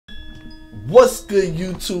What's good,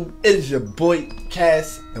 YouTube? It is your boy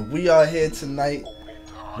Cass, and we are here tonight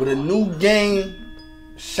with a new game.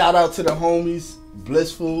 Shout out to the homies,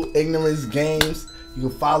 Blissful Ignorance Games. You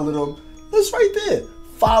can follow them. It's right there.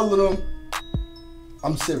 Follow them.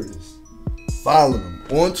 I'm serious. Follow them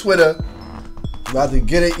on Twitter. You about to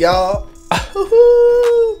get it, y'all.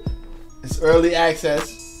 It's early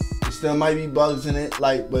access. There still might be bugs in it,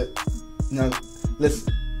 but you know,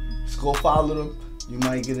 listen. Just go follow them. You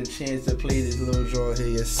might get a chance to play this little draw here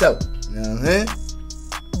yourself. You know what I'm saying?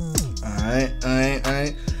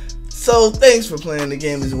 Alright. So, thanks for playing. The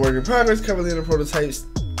game is a work in progress, currently in the prototypes.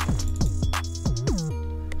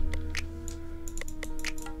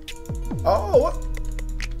 Oh, what?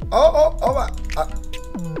 Oh my.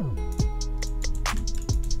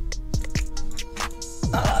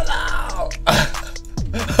 Oh,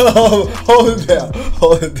 no. Hold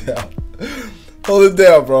it down. Hold it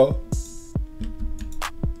down, bro.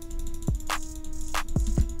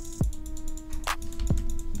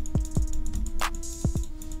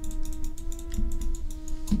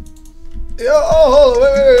 Yo, hold on,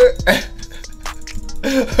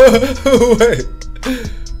 wait.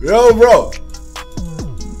 Yo, bro.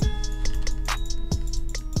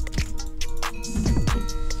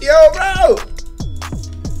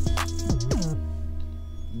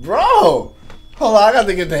 Bro. Hold on, I got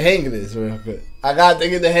to get the hang of this real quick.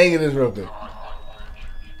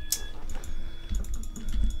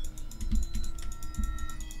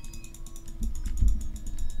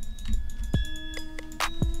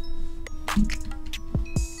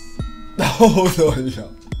 Hold on, yo.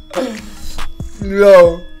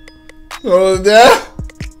 Yo. Hold down.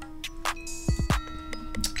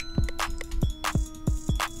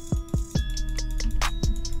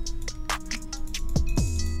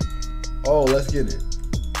 Oh, let's get it.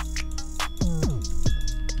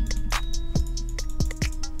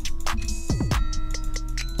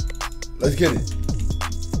 Let's get it.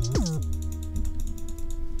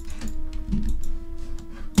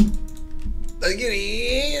 Let's get it.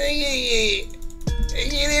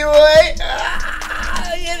 Get it, boy.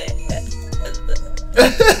 Get it.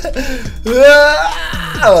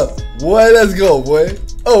 Boy, let's go, boy.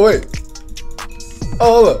 Oh, wait.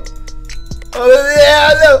 Oh, hold up. Oh,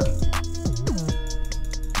 yeah, no.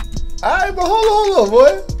 Alright, but hold on,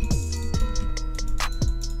 boy.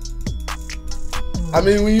 I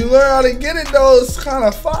mean, when you learn how to get it, though, it's kind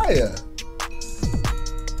of fire.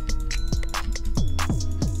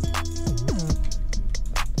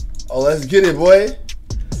 Oh, let's get it, boy.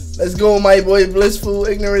 Let's go, my boy, Blissful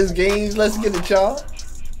Ignorance Games. Let's get it, y'all.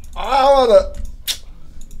 Oh,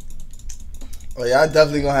 y'all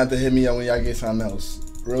definitely gonna have to hit me up when y'all get something else.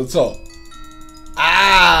 Real talk.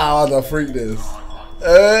 I wanna freak this.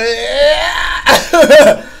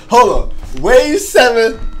 Hold on. Wave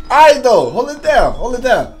 7. Alright, though. Hold it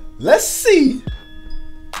down. Let's see.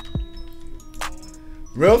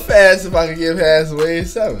 Real fast if I can get past wave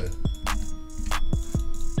 7.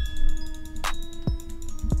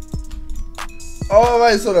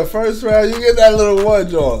 Alright, so the first round, you get that little one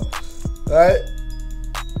draw. Alright?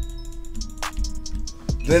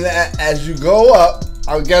 Then as you go up,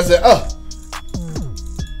 I'm guessing,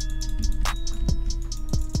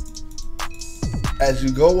 as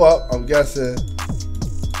you go up, I'm guessing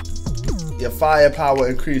your firepower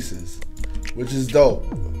increases, which is dope.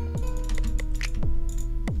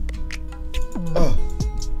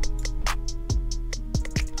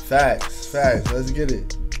 Facts. Let's get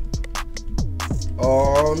it.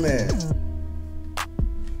 Oh, man.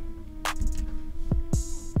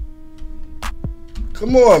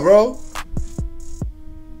 Come on, bro.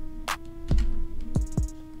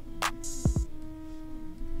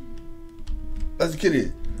 Let's get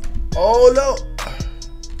it. Oh, no.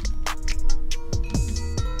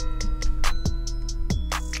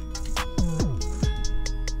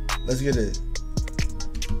 Let's get it.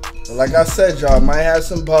 Like I said, y'all, might have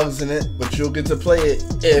some bugs in it, but you'll get to play it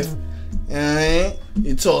if, you know what I mean,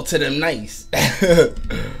 you talk to them nice.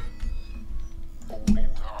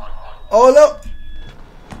 Oh, no.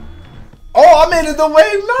 Oh, I made it the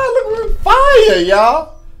wave 9. Look, fire,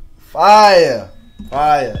 y'all. Fire.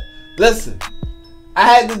 Listen. I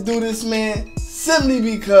had to do this, man, simply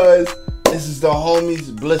because this is the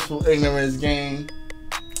homies Blissful Ignorance Game.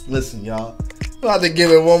 Listen, y'all. I'm about to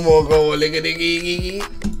give it one more go.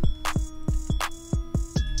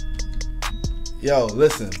 Yo,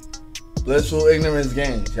 listen. Blissful Ignorance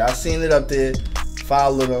Games. Y'all seen it up there.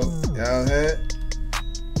 Follow them. You know what I'm saying?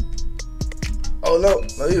 Oh, no,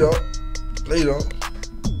 you don't.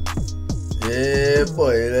 Yeah,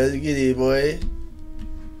 boy. Let's get it, boy.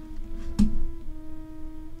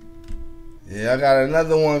 Yeah, I got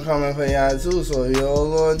another one coming for y'all too, so you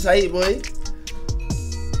hold on tight, boy.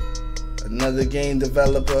 Another game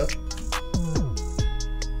developer.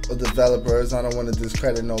 Or developers, I don't want to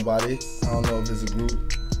discredit nobody. I don't know if it's a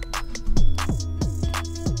group.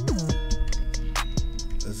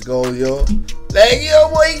 Let's go, yo. Like, yo,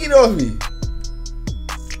 boy, get off me.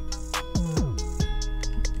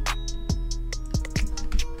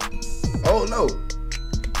 Oh, no.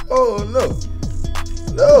 Oh, no.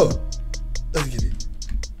 No. Let's get it.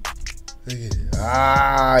 Let's get it.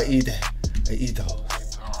 Ah, I eat that. I eat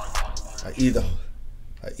those. I eat those.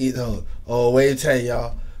 I eat those. Oh, wait a second,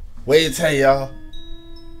 y'all. Wait a second, y'all.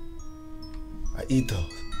 I eat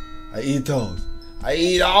those. I eat those. I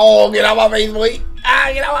eat. Oh, get out my face, boy.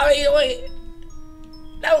 Ah, get out my face, boy.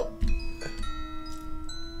 No.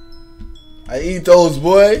 I eat those,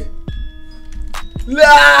 boy.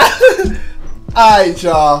 Nah. Alright,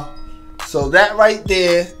 y'all. So that right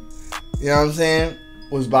there, you know what I'm saying,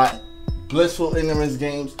 was by Blissful Ignorance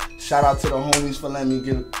Games. Shout out to the homies for letting me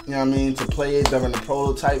get, you know what I mean, to play it during the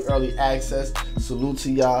prototype early access. Salute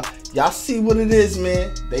to y'all. Y'all see what it is,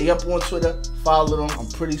 man. They up on Twitter. Follow them. I'm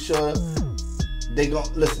pretty sure they gon'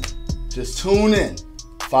 listen. Just tune in.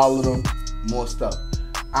 Follow them. More stuff.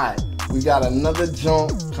 Alright, we got another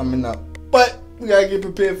jump coming up, but we gotta get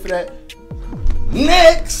prepared for that.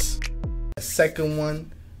 Next, the second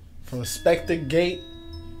one from Spectre Gate.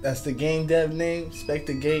 That's the game dev name,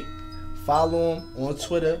 Spectre Gate. Follow him on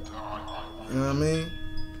Twitter. You know what I mean?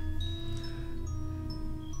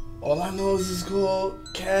 All I know is it's called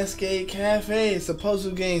Cascade Cafe. It's a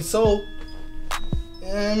puzzle game. So, you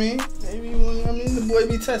know what I mean? Maybe, the boy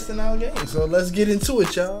be testing our game. So let's get into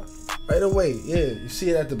it, y'all. Right away. Yeah, you see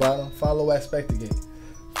it at the bottom. Follow at Spectre Gate.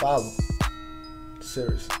 Follow.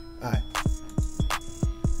 Seriously. Alright.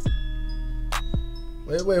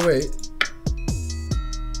 Wait.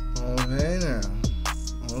 Okay now.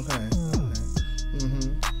 Okay.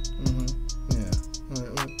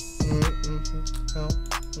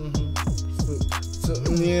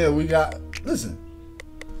 Yeah, we got, listen.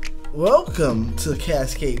 Welcome to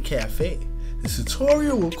Cascade Cafe. This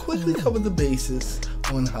tutorial will quickly cover the basis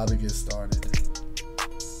on how to get started.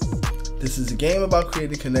 This is a game about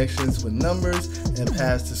creating connections with numbers and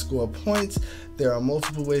paths to score points. There are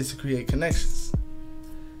multiple ways to create connections.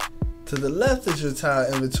 To the left is your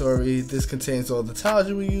tile inventory. This contains all the tiles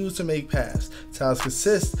you will use to make paths. Tiles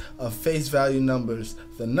consist of face value numbers,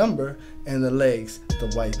 the number, and the legs,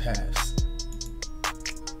 the white paths.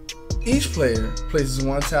 Each player places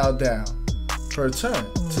one tile down per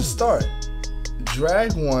turn. To start,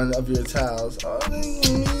 drag one of your tiles.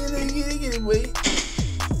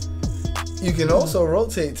 You can also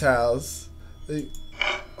rotate tiles.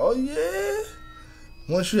 Oh yeah!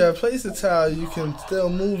 Once you have placed a tile, you can still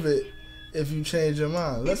move it if you change your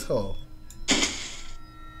mind. Let's go.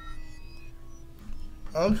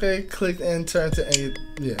 Okay, click and turn to any.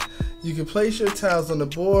 Yeah. You can place your tiles on the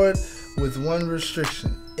board with one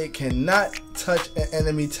restriction. It cannot touch an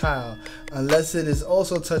enemy tile unless it is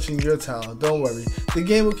also touching your tile. Don't worry, the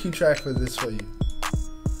game will keep track of this for you.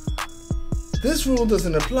 This rule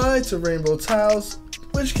doesn't apply to rainbow tiles,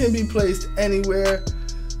 which can be placed anywhere.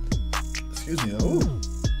 Excuse me. Ooh.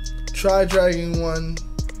 Try dragging one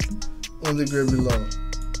on the grid below.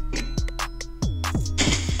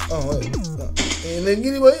 Oh wait. And then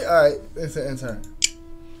anyway, alright, it's an turn.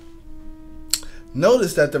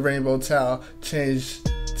 Notice that the rainbow tile changed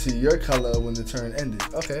to your color when the turn ended.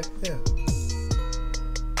 Okay, yeah.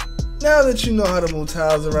 Now that you know how to move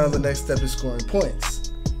tiles around, the next step is scoring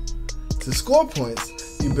points. To score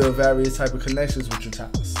points, you build various types of connections with your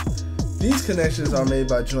tiles. These connections are made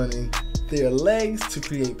by joining their legs to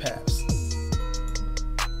create paths.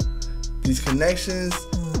 These connection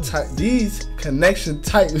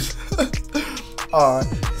types are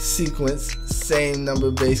sequence, same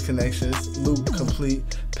number based connections, loop complete,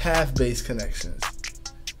 path based connections.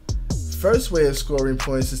 First way of scoring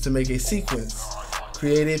points is to make a sequence.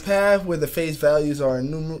 Create a path where the face values are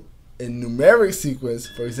in numeric sequence,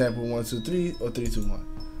 for example 1, 2, 3 or 3, 2, 1.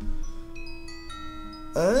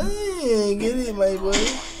 I get it, my boy.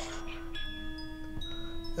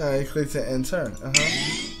 Alright, click to end turn.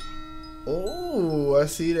 Oh, I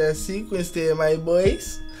see that sequence there, my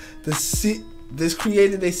boys. This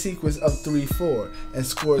created a sequence of 3, 4 and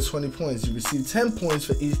scored 20 points. You receive 10 points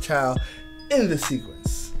for each tile in the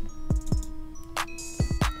sequence.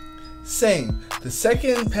 Same. The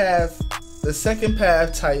second path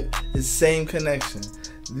type is same connection.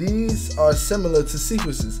 These are similar to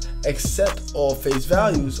sequences, except all face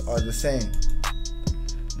values are the same.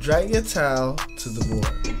 Drag your tile to the board.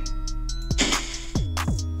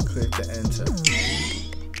 Click the enter.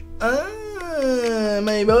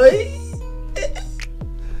 My boy.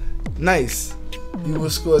 Nice. You will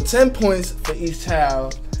score 10 points for each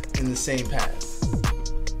tile in the same path.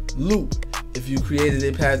 Loop. If you created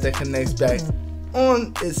a path that connects back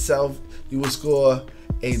on itself, you will score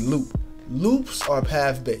a loop. Loops are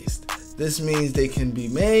path-based. This means they can be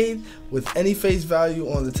made with any face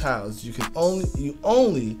value on the tiles. You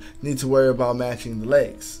only need to worry about matching the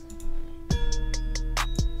legs.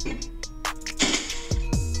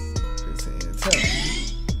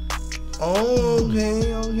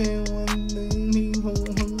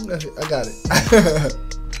 Okay, I got it.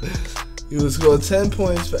 You will score 10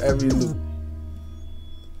 points for every loop.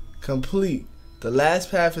 Complete. The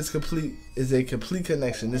last path is a complete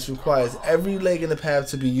connection. This requires every leg in the path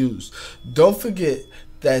to be used. Don't forget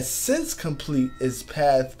that since complete is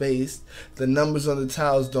path based, the numbers on the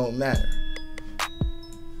tiles don't matter.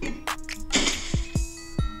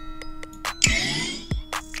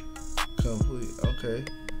 Complete, okay.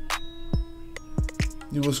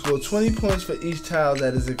 You will score 20 points for each tile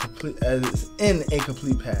that is in a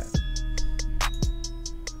complete path.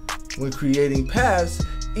 When creating paths,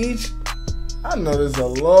 I know there's a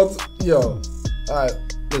lot. Yo, alright,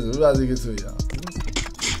 listen, we're about to get to it, y'all.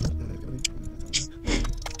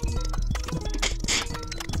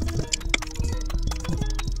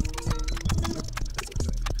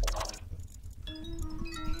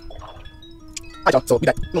 Alright, y'all, so we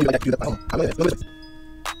back.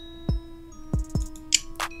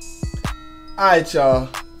 Alright, y'all,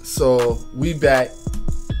 so we back.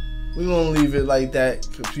 We gonna leave it like that.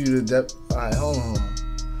 Computer depth. Alright, hold on.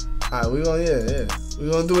 Alright, we gonna we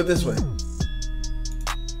gonna do it this way.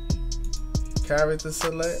 Character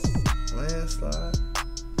select, landslide.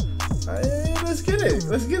 Alright, yeah, let's get it.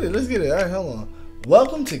 Alright, hold on.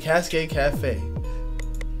 Welcome to Cascade Cafe.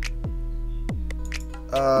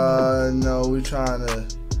 No,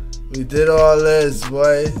 we did all this,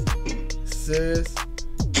 boy. Serious?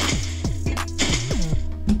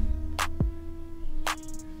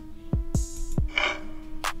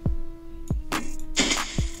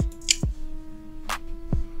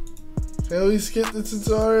 Can we skip the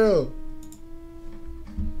tutorial?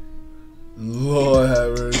 Lord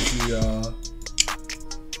have mercy, y'all.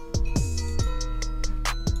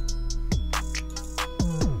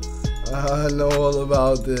 I know all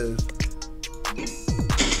about this.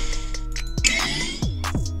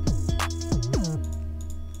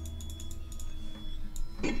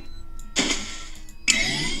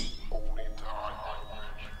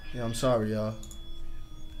 Yeah, I'm sorry, y'all.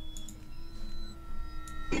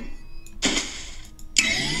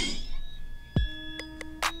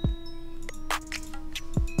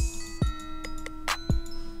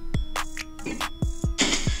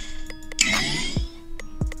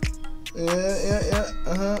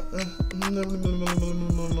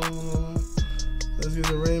 Let's get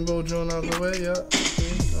the rainbow drone out the way. Yeah.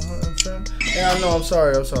 Yeah, I know. I'm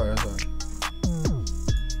sorry. Let's get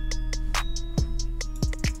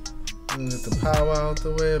the power out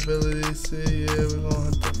the way. Ability. See, yeah, we're gonna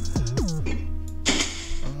have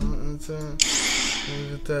to.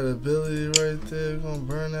 Get that ability right there. We're gonna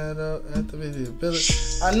burn that up. Activate the ability.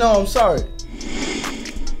 I know. I'm sorry.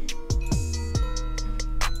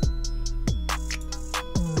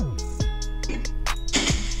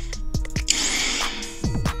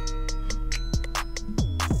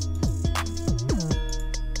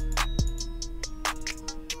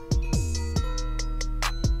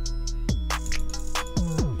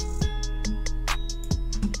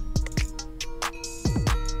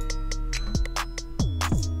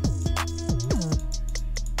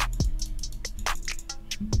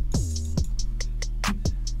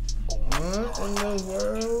 In the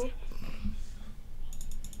world?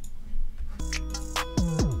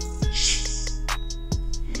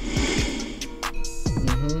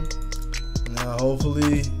 Now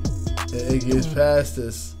hopefully it gets past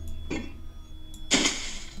this.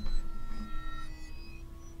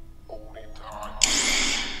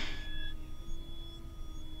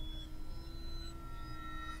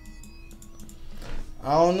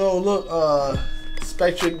 I don't know, look,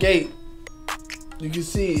 Spectre Gate. You can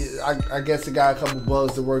see, I guess it got a couple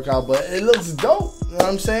bugs to work out, but it looks dope. You know what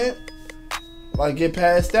I'm saying? Like, get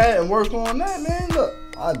past that and work on that, man. Look,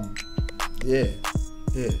 yeah.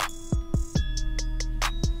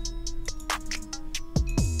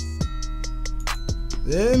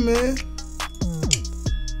 Yeah, man.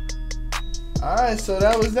 Alright, so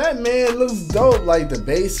that was that, man. It looks dope. Like, the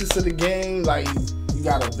basis of the game, like, you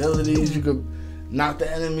got abilities. You could knock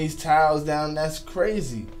the enemy's tiles down. That's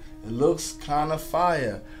crazy. It looks kind of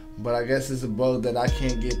fire. but I guess it's a bug that I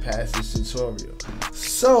can't get past this tutorial.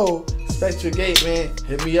 So, Spectra Gate, man,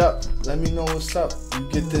 hit me up. Let me know what's up. You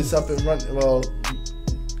get this up and running. Well,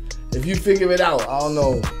 if you figure it out, I don't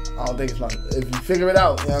know. I don't think it's my. If you figure it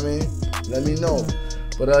out, you know what I mean? Let me know.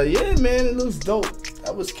 But yeah, man, it looks dope.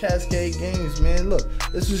 That was Cascade Games, man. Look,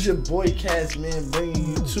 this was your boy Cass, man, bringing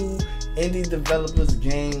you 2 indie developers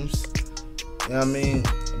games. You know what I mean?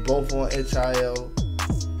 Both on HIL.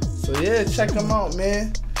 So yeah, check them out,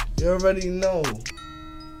 man. You already know.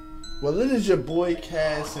 Well, it is your boy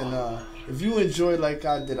Cass, and if you enjoyed like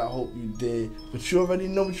I did, I hope you did. But you already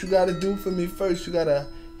know what you gotta do for me first. You gotta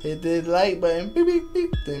hit the like button, beep, beep,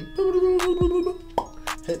 beep, then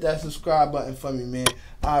hit that subscribe button for me, man.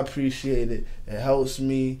 I appreciate it. It helps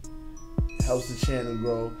me, it helps the channel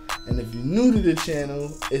grow. And if you're new to the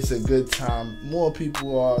channel, it's a good time. More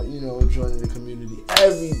people are, you know, joining the community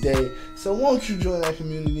every day. So won't you join that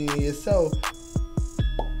community yourself?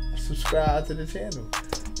 Subscribe to the channel.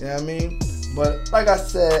 You know what I mean? But like I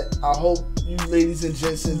said, I hope you ladies and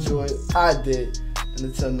gents enjoyed. I did. And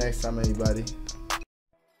until next time, everybody.